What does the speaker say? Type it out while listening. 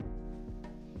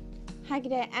Hi,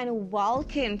 g'day, and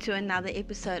welcome to another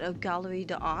episode of Gallery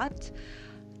de Art.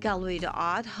 Gallery de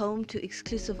Art, home to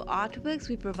exclusive artworks.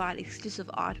 We provide exclusive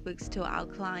artworks to our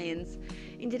clients.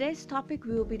 In today's topic,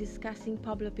 we will be discussing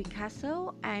Pablo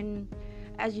Picasso, and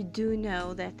as you do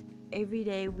know that every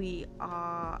day we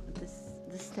are this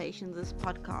station, this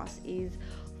podcast is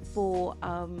for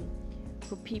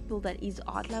people that is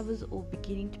art lovers or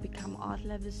beginning to become art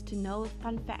lovers to know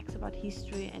fun facts about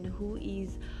history and who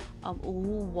is or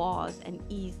who was and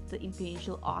is the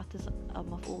influential artist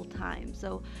of all time.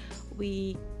 So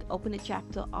we open a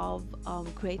chapter of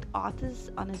great artists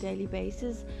on a daily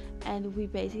basis, and we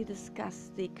basically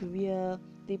discuss their career,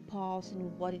 their past,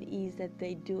 and what it is that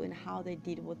they do and how they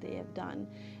did what they have done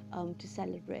to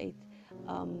celebrate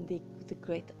the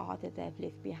great art that they have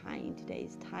left behind in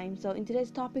today's time. So in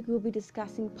today's topic, we'll be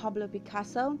discussing Pablo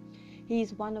Picasso. He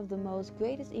is one of the most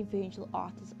greatest influential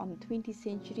artists on the 20th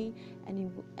century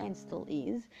and still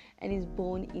is, and is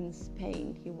born in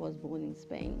Spain. He was born in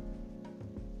Spain.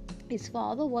 His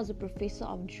father was a professor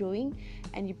of drawing,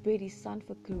 and he bred his son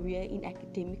for a career in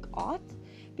academic art.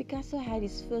 Picasso had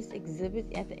his first exhibit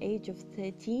at the age of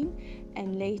 13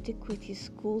 and later quit his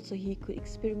school so he could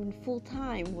experiment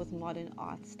full-time with modern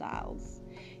art styles.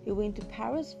 He went to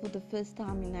Paris for the first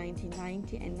time in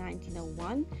 1990 and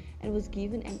 1901 and was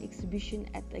given an exhibition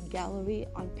at the gallery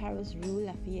on Paris Rue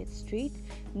Lafayette Street,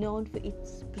 known for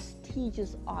its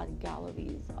prestigious art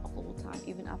galleries of all time,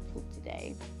 even up till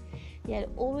today. He had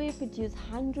already produced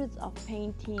hundreds of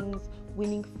paintings,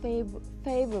 winning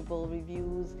favorable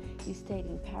reviews. He stayed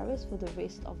in Paris for the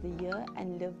rest of the year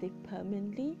and lived there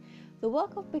permanently. The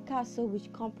work of Picasso,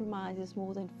 which comprises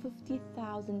more than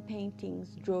 50,000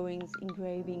 paintings, drawings,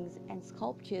 engravings, and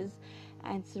sculptures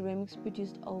and ceramics,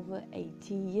 produced over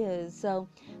 80 years. So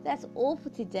that's all for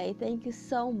today. Thank you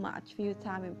so much for your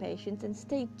time and patience, and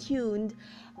stay tuned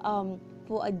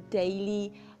for a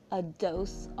daily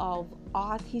dose of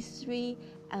art history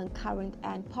and current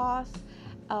and past.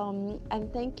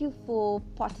 And thank you for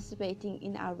participating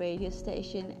in our radio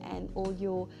station and all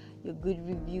your good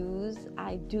reviews.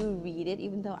 I do read it,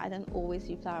 even though I don't always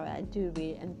reply. I do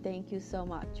read it, and thank you so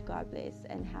much. God bless,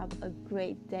 and have a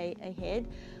great day ahead.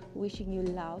 Wishing you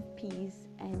love, peace,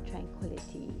 and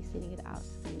tranquility. Sending it out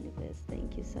to the universe.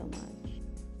 Thank you so much.